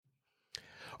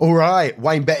All right,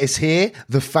 Wayne Bettis here,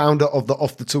 the founder of the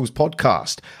Off the Tools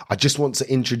podcast. I just want to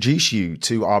introduce you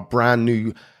to our brand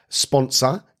new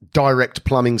sponsor,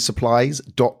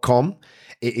 directplumbing.supplies.com.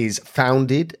 It is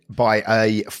founded by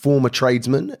a former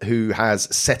tradesman who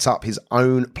has set up his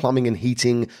own plumbing and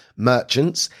heating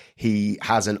merchants. He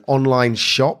has an online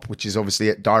shop, which is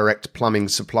obviously at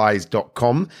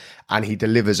directplumbing.supplies.com, and he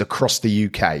delivers across the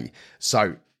UK.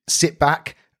 So sit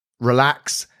back,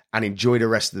 relax, and enjoy the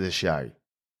rest of the show.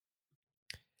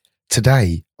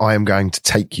 Today, I am going to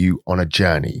take you on a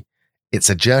journey. It's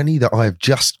a journey that I have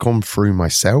just gone through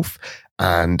myself,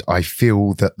 and I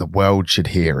feel that the world should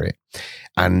hear it.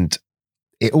 And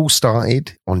it all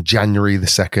started on January the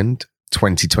 2nd,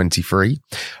 2023.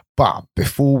 But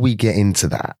before we get into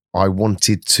that, I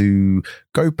wanted to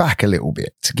go back a little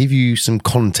bit to give you some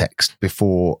context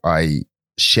before I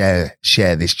share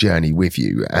this journey with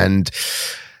you. And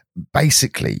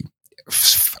basically,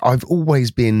 I've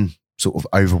always been sort of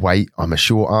overweight. I'm a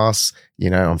short ass,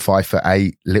 I'm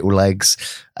 5'8", little legs,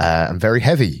 and very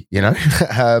heavy,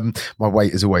 my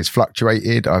weight has always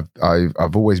fluctuated.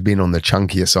 I've always been on the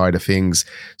chunkier side of things.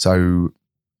 So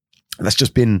that's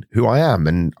just been who I am.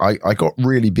 And I got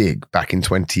really big back in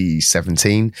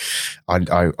 2017.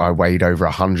 I weighed over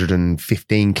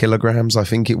 115 kilograms, I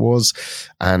think it was.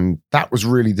 And that was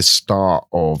really the start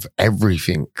of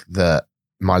everything that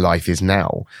my life is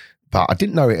now. But I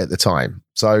didn't know it at the time.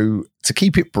 So to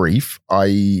keep it brief,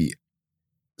 I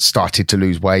started to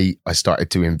lose weight. I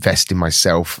started to invest in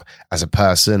myself as a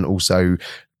person, also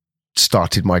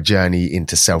started my journey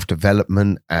into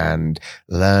self-development and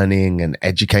learning and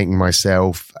educating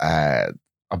myself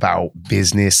about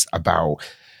business, about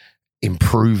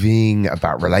improving,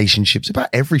 about relationships, about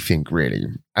everything really.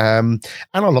 And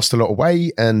I lost a lot of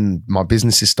weight and my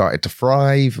businesses started to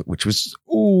thrive, which was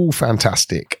all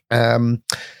fantastic.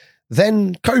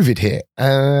 Then COVID hit,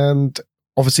 and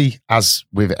obviously, as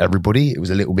with everybody, it was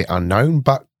a little bit unknown,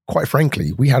 but quite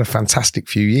frankly, we had a fantastic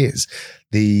few years.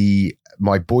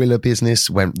 My boiler business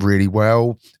went really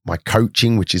well. My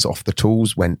coaching, which is Off the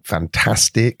Tools, went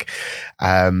fantastic.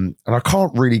 And I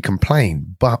can't really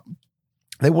complain, but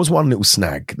there was one little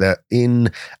snag that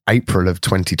in April of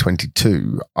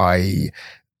 2022, I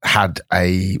had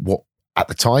what at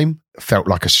the time felt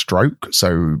like a stroke.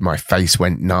 So my face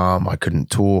went numb. I couldn't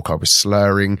talk. I was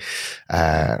slurring.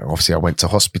 Obviously I went to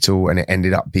hospital and it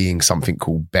ended up being something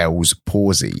called Bell's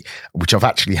palsy, which I've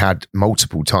actually had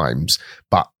multiple times,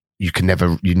 but you can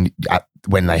never,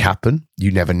 when they happen, you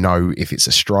never know if it's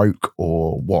a stroke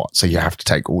or what. So you have to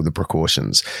take all the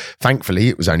precautions. Thankfully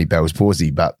it was only Bell's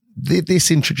palsy, but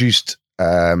this introduced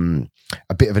a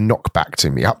bit of a knockback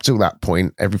to me. Up till that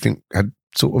point, everything had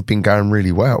sort of been going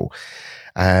really well.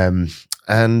 And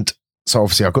so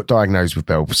obviously I got diagnosed with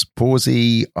Bell's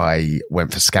palsy. I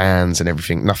went for scans and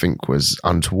everything. Nothing was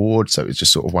untoward. So it was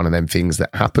just sort of one of them things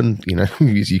that happened. You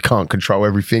can't control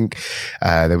everything.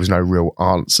 There was no real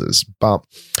answers. But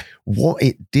what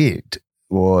it did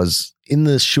was in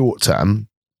the short term,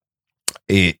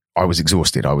 I was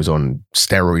exhausted. I was on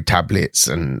steroid tablets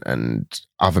and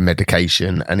other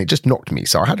medication, and it just knocked me.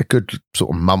 So I had a good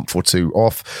sort of month or two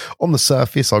off. On the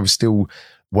surface, I was still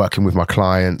working with my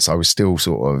clients. I was still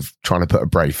sort of trying to put a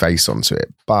brave face onto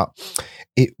it. But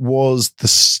it was the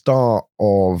start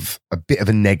of a bit of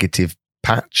a negative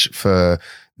patch for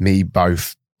me,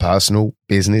 both personal,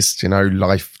 business.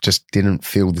 Life just didn't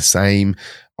feel the same.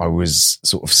 I was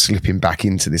sort of slipping back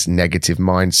into this negative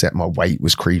mindset. My weight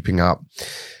was creeping up.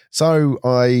 So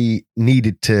I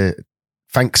needed to,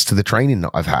 thanks to the training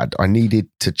that I've had, I needed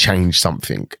to change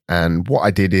something. And what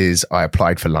I did is I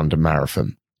applied for London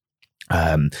Marathon.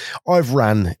 I've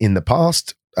ran in the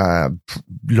past.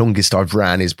 Longest I've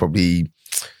ran is probably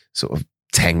sort of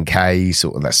 10K,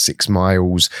 sort of that's 6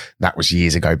 miles. That was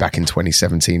years ago, back in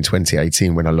 2017,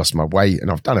 2018, when I lost my weight.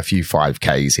 And I've done a few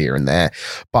 5Ks here and there,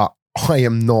 but I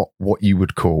am not what you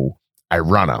would call a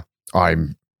runner.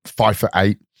 I'm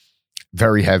 5'8",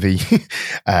 very heavy,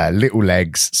 little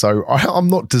legs. So I'm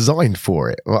not designed for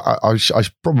it. I'm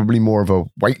probably more of a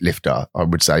weightlifter, I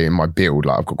would say, in my build.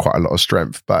 Like I've got quite a lot of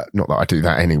strength, but not that I do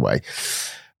that anyway.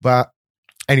 But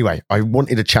anyway, I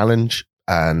wanted a challenge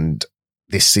and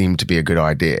this seemed to be a good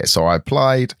idea. So I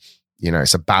applied.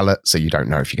 It's a ballot, so you don't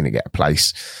know if you're going to get a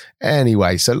place.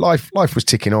 Anyway, so life was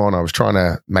ticking on. I was trying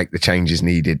to make the changes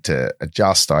needed to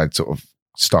adjust. I'd sort of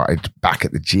started back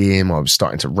at the gym. I was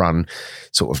starting to run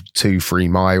sort of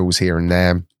 2-3 miles here and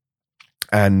there.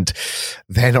 And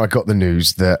then I got the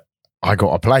news that I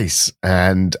got a place.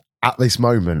 And at this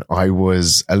moment, I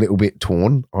was a little bit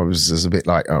torn. I was a bit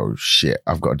like, oh shit,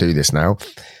 I've got to do this now.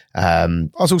 I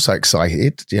was also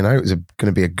excited, it was going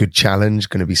to be a good challenge,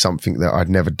 going to be something that I'd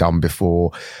never done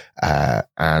before,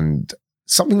 and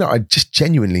something that I just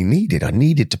genuinely needed. I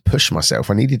needed to push myself.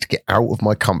 I needed to get out of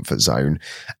my comfort zone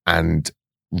and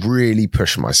really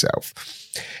push myself.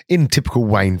 In typical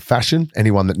Wayne fashion,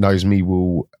 anyone that knows me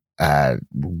will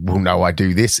know I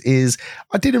do this, is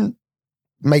I didn't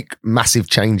make massive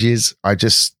changes. I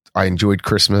enjoyed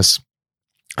Christmas.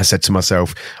 I said to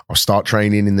myself, I'll start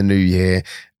training in the new year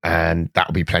and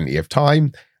that'll be plenty of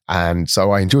time. And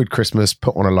so I enjoyed Christmas,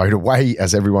 put on a load of weight,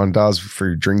 as everyone does,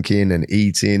 through drinking and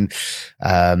eating.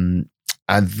 And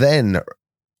then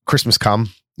Christmas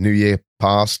come, New Year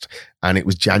passed, and it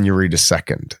was January the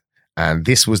 2nd. And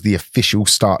this was the official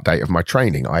start date of my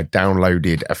training. I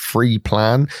downloaded a free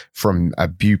plan from a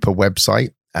Bupa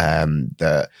website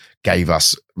that gave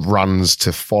us runs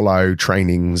to follow,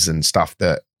 trainings and stuff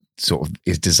that sort of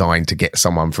is designed to get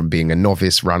someone from being a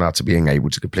novice runner to being able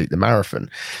to complete the marathon.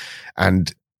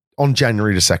 And on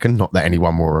January the 2nd, not that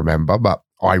anyone will remember, but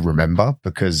I remember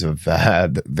because of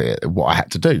what I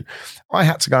had to do. I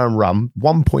had to go and run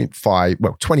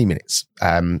 20 minutes.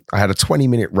 I had a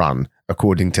 20-minute run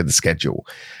according to the schedule.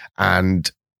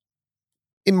 And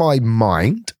in my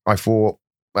mind, I thought,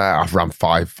 I've run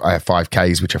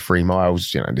 5Ks, which are 3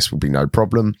 miles. This will be no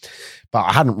problem. But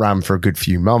I hadn't ran for a good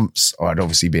few months. I'd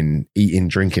obviously been eating,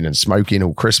 drinking and smoking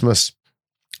all Christmas.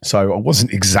 So I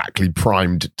wasn't exactly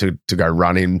primed to go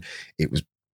running. It was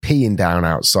peeing down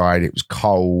outside. It was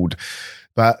cold,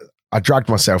 but I dragged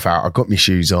myself out. I got my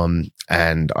shoes on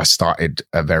and I started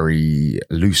a very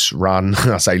loose run.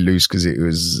 I say loose because it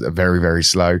was very, very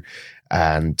slow,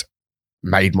 and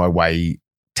made my way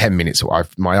 10 minutes.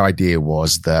 My idea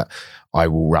was that I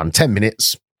will run 10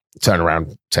 minutes, turn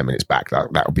around 10 minutes back.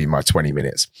 That would be my 20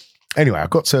 minutes. Anyway, I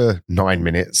got to 9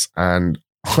 minutes and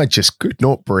I just could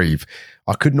not breathe.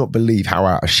 I could not believe how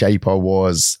out of shape I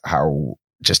was, how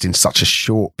just in such a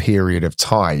short period of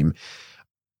time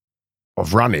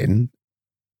of running,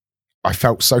 I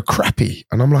felt so crappy.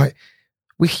 And I'm like,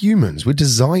 we're humans. We're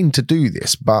designed to do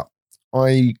this, but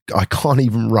I can't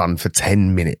even run for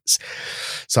 10 minutes.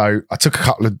 So I took a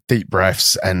couple of deep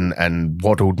breaths and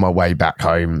waddled my way back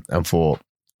home and thought,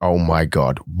 oh my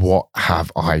God, what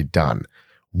have I done?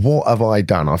 What have I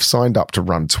done? I've signed up to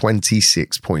run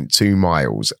 26.2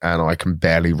 miles and I can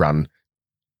barely run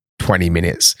 20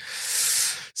 minutes.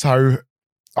 So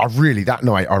that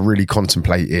night I really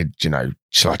contemplated,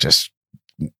 should I just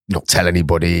not tell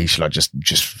anybody? Should I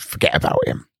just forget about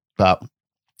him? But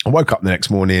I woke up the next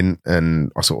morning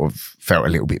and I sort of felt a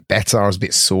little bit better. I was a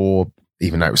bit sore,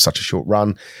 even though it was such a short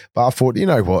run. But I thought, you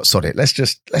know what, sod it. Let's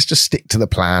just stick to the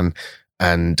plan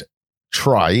and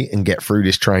try and get through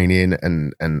this training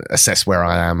and assess where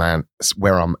I'm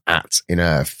at in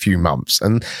a few months.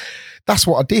 And that's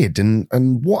what I did.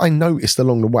 And what I noticed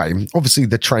along the way, obviously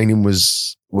the training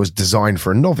was designed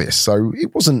for a novice, so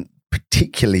it wasn't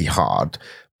particularly hard,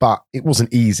 but it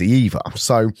wasn't easy either.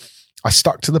 So I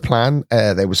stuck to the plan.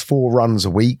 There was 4 runs a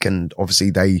week, and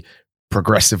obviously they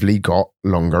progressively got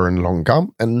longer and longer.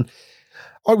 And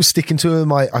I was sticking to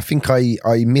them. I think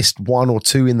I missed 1 or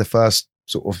 2 in the first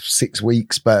sort of 6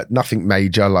 weeks, but nothing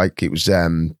major. Like, it was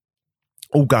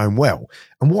all going well.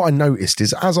 And what I noticed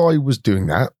is as I was doing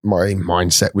that, my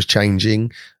mindset was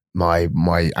changing. My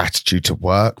attitude to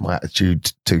work, my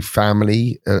attitude to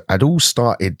family had all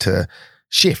started to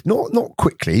shift. Not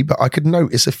quickly, but I could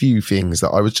notice a few things that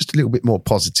I was just a little bit more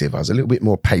positive. I was a little bit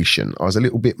more patient. I was a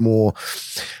little bit more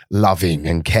loving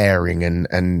and caring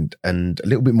and a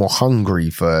little bit more hungry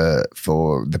for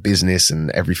the business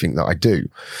and everything that I do.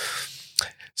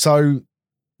 So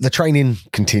the training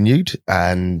continued,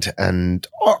 and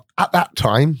at that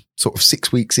time, sort of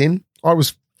 6 weeks in, I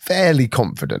was fairly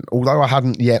confident. Although I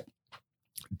hadn't yet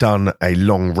done a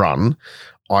long run,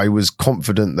 I was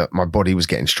confident that my body was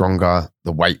getting stronger.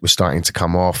 The weight was starting to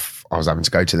come off. I was having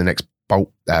to go to the next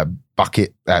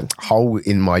hole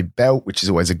in my belt, which is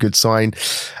always a good sign.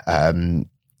 And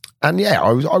yeah,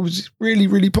 I was really,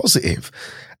 really positive.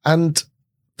 And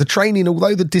the training,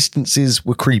 although the distances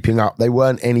were creeping up, they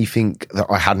weren't anything that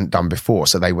I hadn't done before.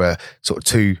 So they were sort of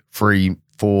 2, 3,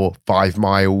 4, 5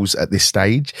 miles at this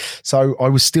stage. So I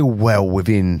was still well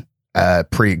within a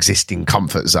pre-existing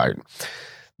comfort zone.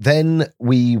 Then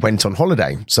we went on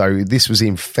holiday. So this was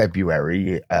in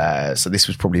February. So this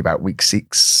was probably about week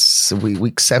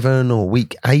 7 or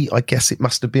week 8, I guess it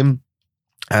must have been.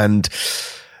 And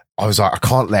I was like,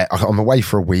 I'm away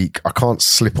for a week. I can't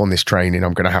slip on this training.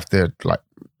 I'm going to have to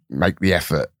make the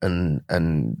effort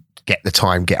and get the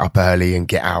time, get up early and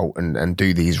get out and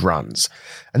do these runs.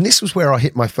 And this was where I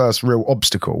hit my first real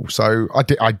obstacle. So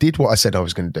I did what I said I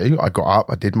was going to do. I got up,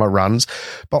 I did my runs,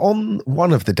 but on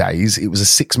one of the days it was a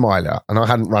 6 miler, and I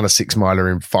hadn't run a 6 miler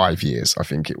in 5 years, I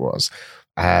think it was.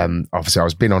 Obviously I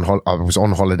was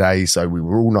on holiday, so we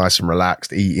were all nice and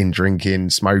relaxed, eating, drinking,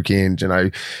 smoking,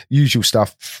 usual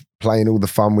stuff, playing all the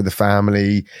fun with the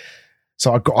family.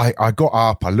 So I got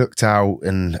up, I looked out,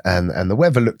 and the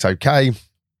weather looked okay,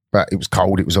 but it was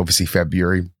cold. It was obviously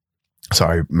February. So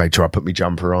I made sure I put my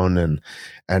jumper on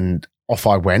and off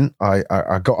I went.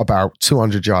 I got about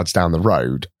 200 yards down the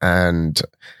road, and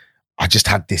I just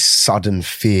had this sudden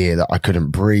fear that I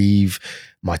couldn't breathe.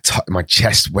 My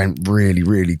chest went really,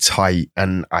 really tight,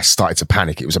 and I started to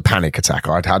panic. It was a panic attack.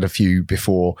 I'd had a few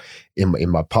before in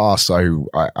my past, so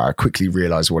I quickly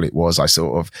realized what it was.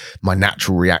 My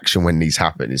natural reaction when these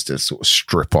happen is to sort of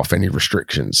strip off any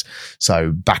restrictions.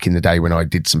 So back in the day when I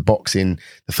did some boxing,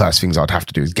 the first things I'd have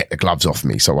to do is get the gloves off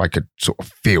me so I could sort of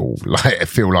feel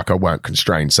like I weren't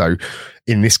constrained. So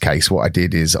in this case, what I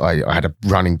did is I had a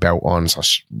running belt on, so I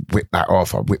whipped that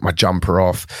off. I whipped my jumper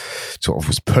off, sort of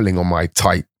was pulling on my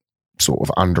tight sort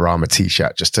of Under Armour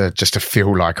t-shirt just to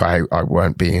feel like I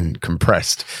weren't being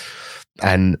compressed.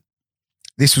 And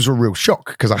this was a real shock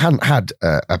because I hadn't had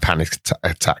a panic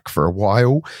attack for a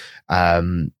while.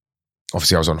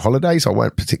 Obviously I was on holiday, so I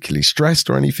weren't particularly stressed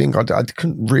or anything. I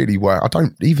couldn't really work. I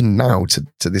don't even now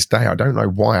to this day, I don't know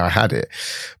why I had it.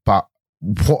 But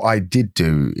what I did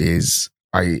do is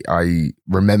I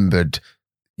remembered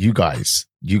you guys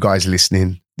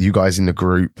listening, you guys in the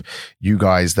group, you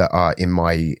guys that are in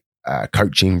my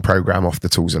coaching program, Off the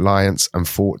Tools Alliance, and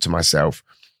thought to myself,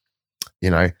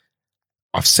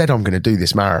 I've said I'm going to do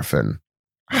this marathon.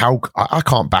 How I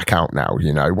can't back out now.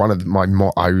 One of my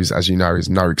mottos, as you know, is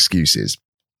no excuses.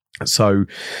 So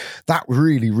that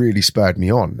really, really spurred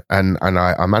me on. And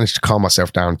I managed to calm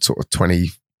myself down sort of 20,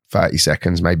 30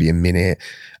 seconds, maybe a minute,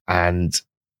 and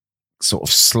sort of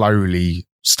slowly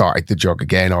started the jog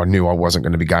again. I knew I wasn't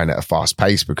going to be going at a fast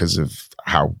pace because of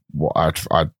what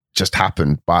I'd just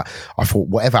happened, but I thought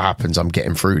whatever happens, I'm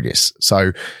getting through this.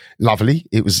 So lovely.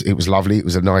 It was lovely. It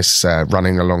was a nice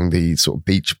running along the sort of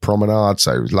beach promenade.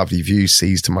 So it was lovely view,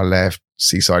 seas to my left,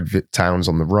 seaside towns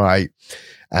on the right.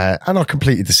 And I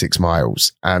completed the 6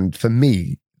 miles. And for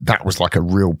me, that was like a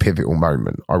real pivotal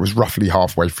moment. I was roughly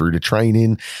halfway through the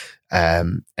training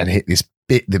and hit this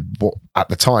bit what at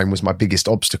the time was my biggest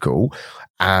obstacle,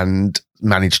 and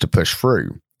managed to push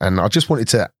through. And I just wanted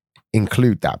to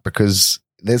include that because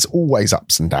there's always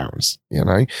ups and downs,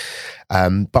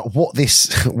 but what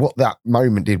that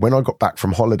moment did when I got back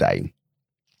from holiday,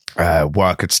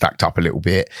 work had stacked up a little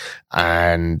bit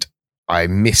and I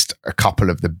missed a couple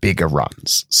of the bigger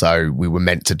runs. So we were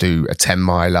meant to do a 10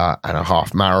 miler and a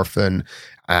half marathon,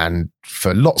 and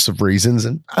for lots of reasons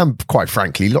and quite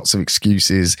frankly, lots of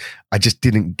excuses, I just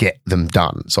didn't get them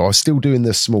done. So I was still doing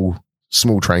the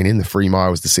small training, the 3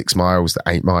 miles, the 6 miles, the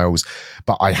 8 miles,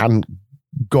 but I hadn't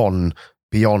gone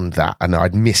beyond that, and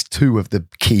I'd missed 2 of the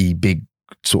key big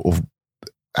sort of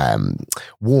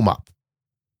warm-up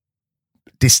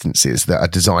distances that are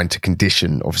designed to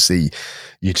condition obviously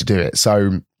you to do it.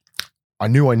 So I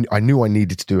knew I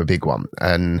needed to do a big one,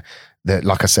 and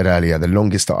like I said earlier, the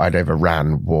longest that I'd ever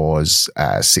ran was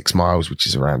 6 miles, which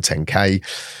is around 10k,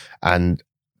 and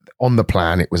on the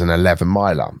plan it was an 11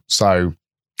 miler. So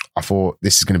I thought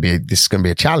this is going to be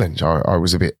a challenge. I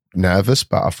was a bit nervous,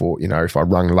 but I thought, if I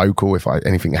run local, if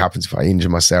anything happens, if I injure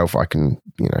myself, I can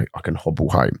hobble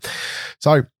home.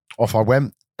 So off I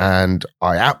went, and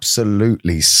I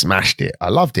absolutely smashed it. I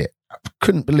loved it. I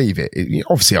couldn't believe it.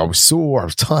 Obviously I was sore, I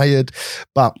was tired,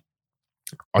 but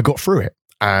I got through it,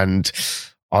 and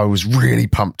I was really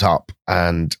pumped up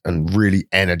and really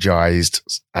energized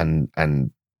and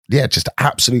yeah, just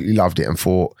absolutely loved it, and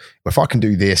thought, if I can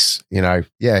do this,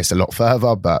 it's a lot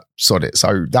further, but sod it.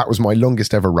 So that was my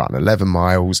longest ever run, 11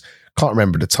 miles. Can't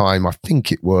remember the time. I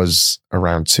think it was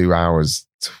around 2 hours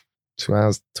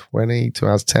 20, 2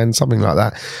 hours 10, something like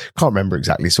that. Can't remember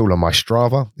exactly. It's all on my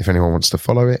Strava if anyone wants to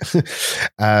follow it.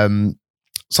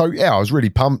 So yeah, I was really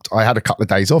pumped. I had a couple of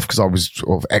days off because I was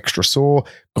sort of extra sore,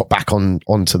 got back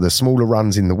onto the smaller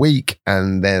runs in the week.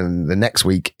 And then the next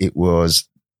week it was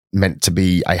meant to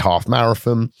be a half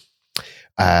marathon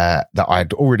that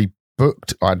I'd already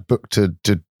booked. I'd booked to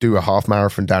do a half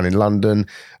marathon down in London,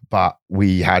 but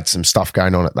we had some stuff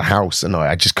going on at the house and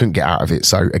I just couldn't get out of it.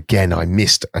 So again, I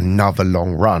missed another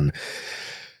long run.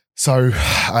 So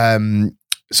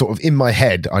sort of in my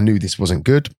head, I knew this wasn't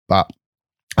good, but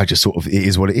I just sort of, it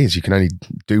is what it is. You can only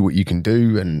do what you can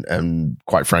do. And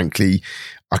quite frankly,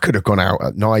 I could have gone out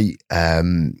at night.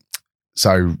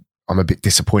 So I'm a bit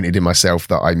disappointed in myself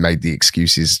that I made the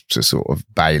excuses to sort of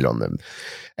bail on them.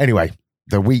 Anyway,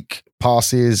 the week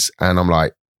passes and I'm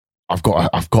like, I've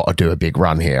got to do a big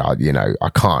run here. I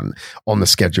can't. On the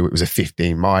schedule, it was a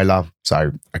 15 miler.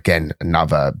 So again,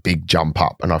 another big jump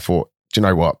up. And I thought, do you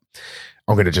know what?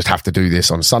 I'm going to just have to do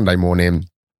this on Sunday morning.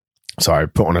 So I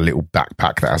put on a little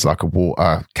backpack that has like a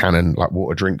water cannon, like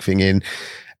water drink thing in.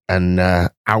 And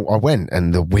out I went,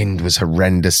 and the wind was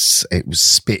horrendous. It was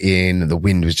spitting, and the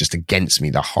wind was just against me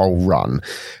the whole run.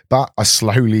 But I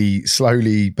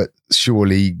slowly but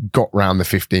surely got round the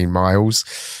 15 miles.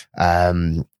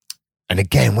 And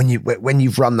again, when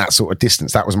you've run that sort of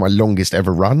distance, that was my longest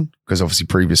ever run, because obviously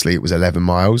previously it was 11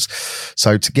 miles.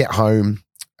 So to get home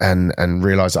and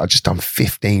realize that I just done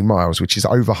 15 miles, which is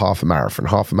over half a marathon.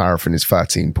 Half a marathon is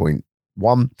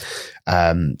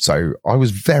 13.1. So I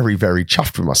was very, very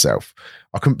chuffed with myself.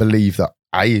 I couldn't believe that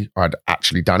I'd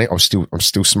actually done it. I'm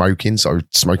still smoking. So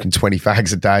smoking 20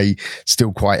 fags a day,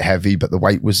 still quite heavy, but the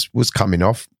weight was coming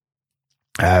off.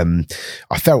 I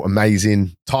felt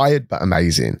amazing, tired, but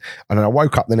amazing. And then I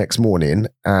woke up the next morning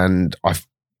and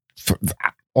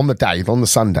on the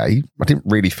Sunday, I didn't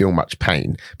really feel much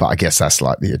pain, but I guess that's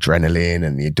like the adrenaline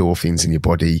and the endorphins in your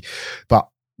body. But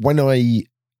when I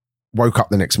woke up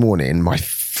the next morning,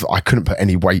 I couldn't put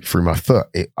any weight through my foot.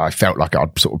 I felt like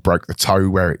I'd sort of broke the toe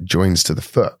where it joins to the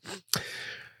foot.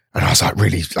 And I was like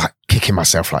really like kicking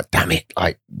myself, like, damn it,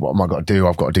 like, what am I got to do?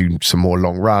 I've got to do some more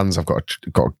long runs. I've got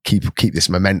to keep this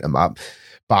momentum up.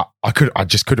 But I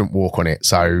just couldn't walk on it.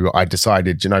 So I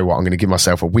decided, you know what, I'm going to give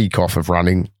myself a week off of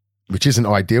running, which isn't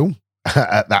ideal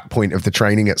at that point of the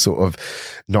training, at sort of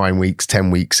 9 weeks,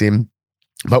 10 weeks in.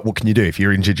 But what can you do? If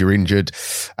you're injured, you're injured.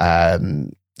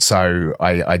 So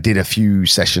I did a few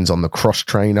sessions on the cross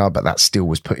trainer, but that still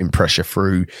was putting pressure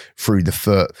through the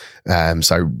foot.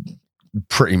 So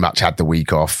pretty much had the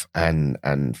week off and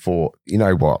thought, you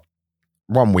know what,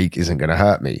 1 week isn't going to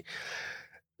hurt me.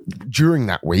 During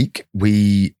that week,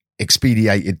 we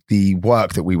expedited the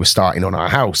work that we were starting on our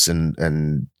house,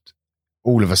 and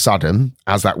all of a sudden,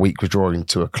 as that week was drawing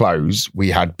to a close, we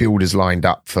had builders lined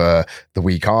up for the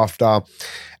week after.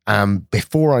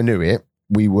 Before I knew it,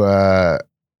 we were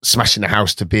smashing the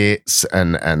house to bits,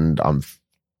 and I'm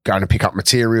going to pick up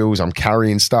materials. I'm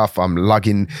carrying stuff. I'm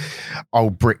lugging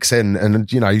old bricks in, and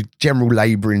general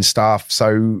labouring stuff.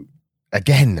 So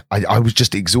again, I was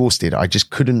just exhausted. I just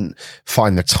couldn't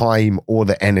find the time or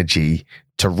the energy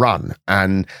to run.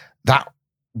 And that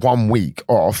 1 week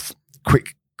off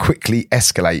quickly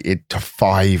escalated to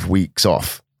 5 weeks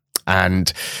off.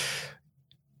 And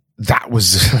that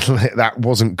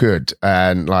wasn't good.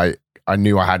 And like, I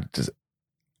knew I had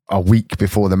a week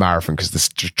before the marathon, because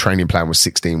the training plan was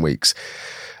 16 weeks,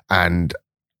 and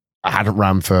I hadn't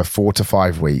run for 4 to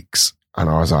 5 weeks. And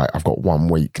I was like, I've got 1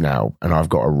 week now, and I've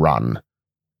got to run.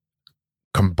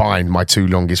 Combine my two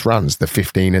longest runs, the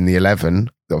 15 and the 11,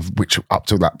 of which up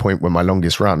to that point were my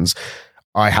longest runs.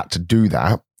 I had to do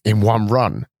that in one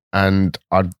run, and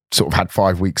I'd sort of had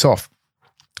 5 weeks off.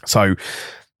 So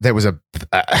there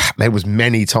was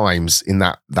many times in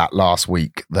that last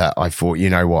week that I thought, you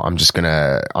know what, I'm just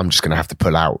gonna have to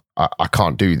pull out. I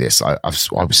can't do this. I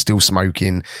was still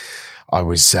smoking. I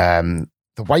was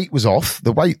the weight was off.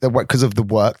 The weight because of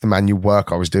the manual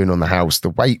work I was doing on the house. The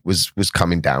weight was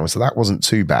coming down, so that wasn't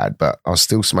too bad. But I was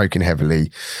still smoking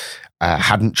heavily.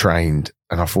 Hadn't trained,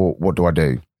 and I thought, what do I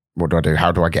do? What do I do?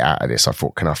 How do I get out of this? I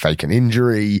thought, can I fake an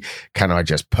injury? Can I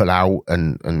just pull out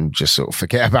and just sort of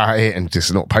forget about it and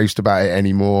just not post about it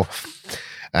anymore?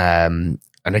 And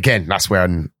again, that's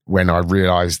when I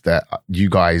realized that you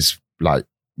guys like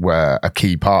were a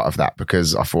key part of that,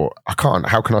 because I thought,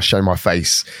 how can I show my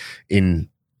face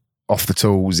off the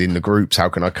tools in the groups? How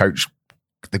can I coach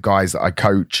the guys that I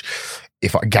coach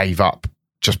if I gave up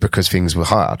just because things were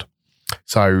hard?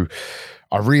 So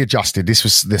I readjusted. This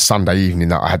was this Sunday evening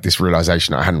that I had this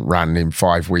realization I hadn't ran in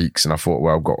 5 weeks. And I thought,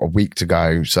 well, I've got a week to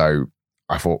go. So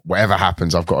I thought, whatever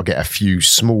happens, I've got to get a few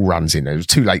small runs in. It was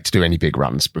too late to do any big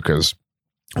runs, because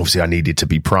obviously I needed to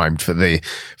be primed for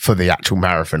the actual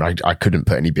marathon. I couldn't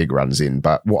put any big runs in,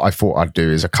 but what I thought I'd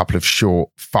do is a couple of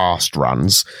short, fast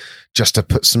runs just to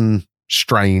put some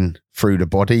strain through the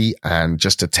body and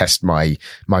just to test my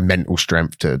mental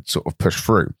strength to sort of push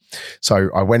through. So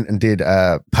I went and did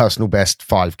a personal best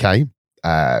 5K,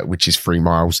 which is 3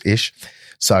 miles ish.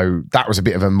 So that was a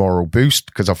bit of a moral boost,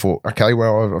 because I thought, okay,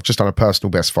 well, I've just done a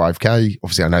personal best 5K.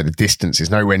 Obviously I know the distance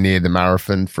is nowhere near the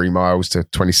marathon. 3 miles to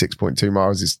 26.2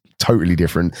 miles is totally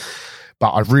different,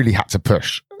 but I really had to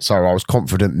push. So I was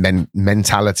confident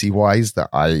mentality wise that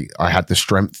I had the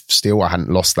strength still. I hadn't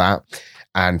lost that.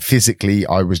 And physically,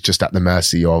 I was just at the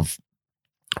mercy of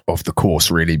of the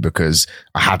course, really, because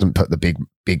I hadn't put the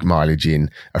big mileage in.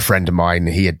 A friend of mine,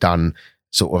 he had done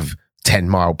sort of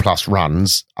 10-mile plus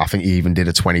runs. I think he even did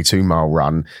a 22-mile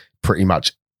run pretty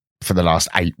much for the last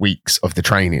 8 weeks of the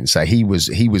training. So he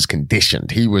was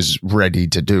conditioned. He was ready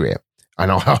to do it.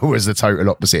 And I was the total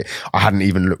opposite. I hadn't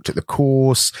even looked at the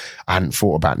course. I hadn't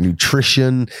thought about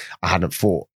nutrition. I hadn't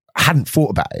thought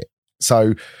about it.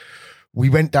 So we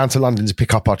went down to London to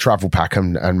pick up our travel pack,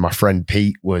 and my friend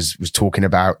Pete was talking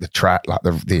about the track, like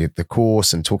the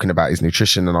course, and talking about his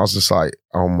nutrition. And I was just like,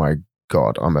 oh my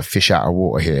God, I'm a fish out of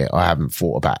water here. I haven't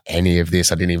thought about any of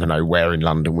this. I didn't even know where in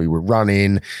London we were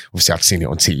running. Obviously, I'd seen it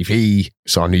on TV,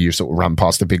 so I knew you sort of ran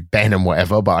past the Big Ben and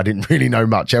whatever, but I didn't really know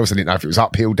much else. I didn't know if it was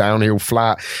uphill, downhill,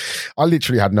 flat. I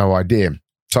literally had no idea.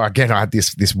 So again, I had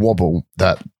this wobble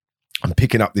that I'm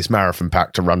picking up this marathon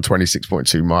pack to run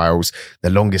 26.2 miles. The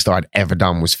longest I'd ever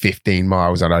done was 15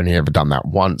 miles. I'd only ever done that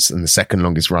once. And the second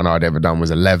longest run I'd ever done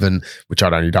was 11, which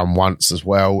I'd only done once as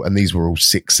well. And these were all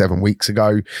 6-7 weeks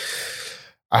ago.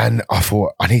 And I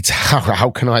thought, I need to, how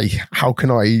can I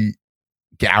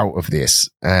get out of this?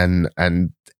 And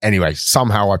anyway,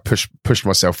 somehow I pushed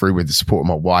myself through with the support of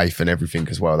my wife and everything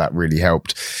as well. That really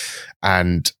helped.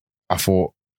 And I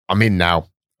thought, I'm in now.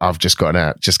 I've just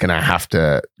gonna have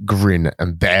to grin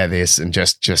and bear this and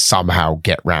just somehow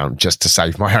get round, just to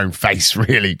save my own face,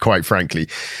 really, quite frankly.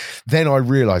 Then I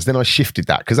realized, then I shifted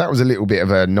that, because that was a little bit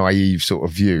of a naive sort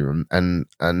of view.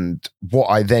 And what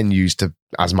I then used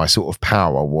as my sort of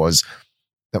power was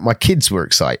that my kids were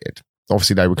excited.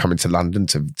 Obviously, they were coming to London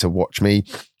to watch me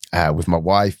with my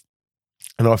wife.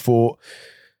 And I thought,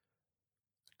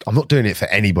 I'm not doing it for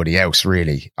anybody else,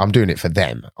 really. I'm doing it for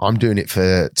them. I'm doing it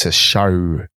to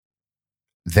show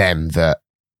them that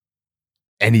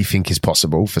anything is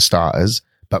possible, for starters.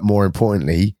 But more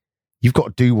importantly, you've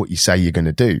got to do what you say you're going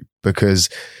to do, because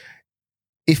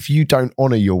if you don't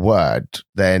honor your word,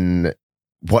 then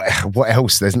what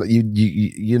else?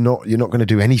 You're not going to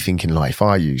do anything in life,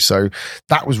 are you? So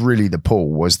that was really the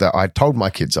pull, was that I told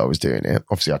my kids I was doing it.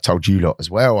 Obviously, I told you lot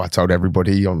as well. I told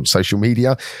everybody on social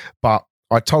media, but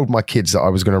I told my kids that I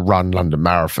was going to run London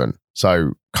Marathon.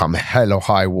 So come hell or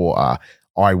high water,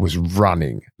 I was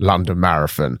running London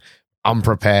Marathon.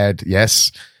 Unprepared,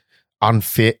 yes.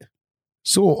 Unfit,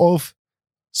 sort of.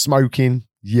 Smoking,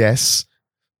 yes.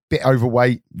 Bit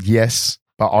overweight, yes.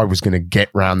 But I was going to get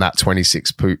round that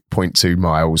 26.2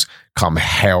 miles come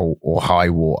hell or high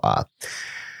water.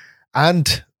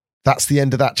 And that's the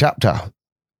end of that chapter.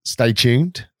 Stay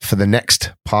tuned for the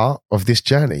next part of this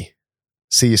journey.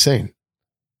 See you soon.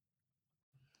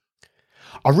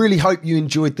 I really hope you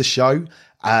enjoyed the show.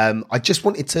 I just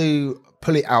wanted to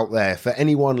pull it out there for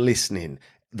anyone listening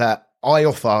that I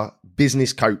offer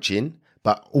business coaching,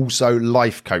 but also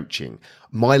life coaching.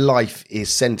 My life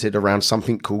is centered around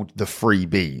something called the 3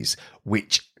 Bs,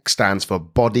 which stands for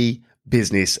body,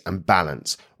 business, and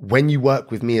balance. When you work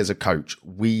with me as a coach,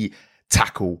 we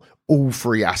tackle all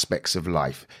 3 aspects of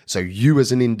life. So you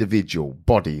as an individual,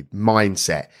 body,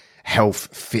 mindset,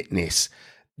 health, fitness,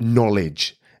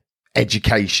 knowledge,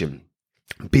 education.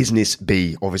 Business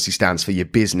B obviously stands for your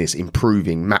business,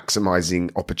 improving,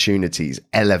 maximizing opportunities,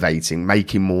 elevating,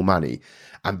 making more money.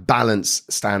 And balance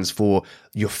stands for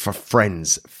your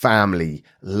friends, family,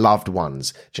 loved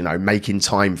ones, making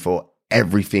time for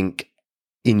everything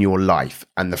in your life.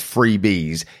 And the 3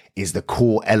 Bs is the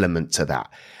core element to that.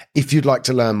 If you'd like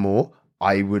to learn more,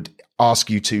 I would ask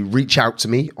you to reach out to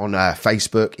me on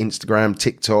Facebook, Instagram,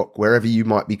 TikTok, wherever you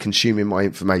might be consuming my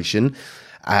information.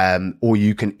 Or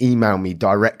you can email me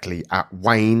directly at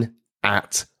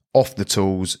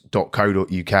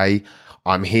wayne@offthetools.co.uk.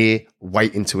 I'm here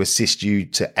waiting to assist you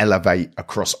to elevate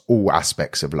across all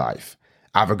aspects of life.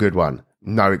 Have a good one.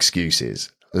 No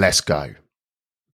excuses. Let's go.